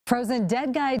Frozen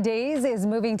Dead Guy Days is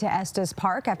moving to Estes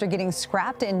Park after getting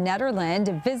scrapped in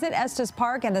Nederland. Visit Estes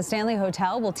Park and the Stanley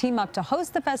Hotel will team up to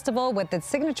host the festival with its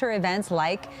signature events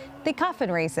like the coffin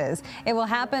races. It will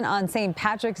happen on St.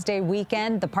 Patrick's Day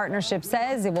weekend. The partnership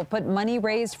says it will put money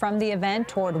raised from the event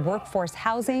toward workforce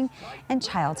housing and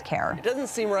child care. It doesn't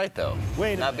seem right, though.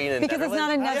 Wait, not being in because Netherlands?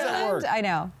 It's not in Netherlands. I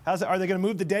know. Are they going to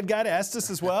move the dead guy to Estes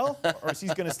as well, or is he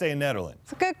going to stay in Netherlands?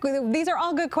 These are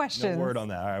all good questions. No word on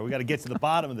that. All right, we got to get to the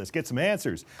bottom of this, get some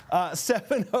answers.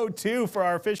 7:02 for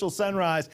our official sunrise.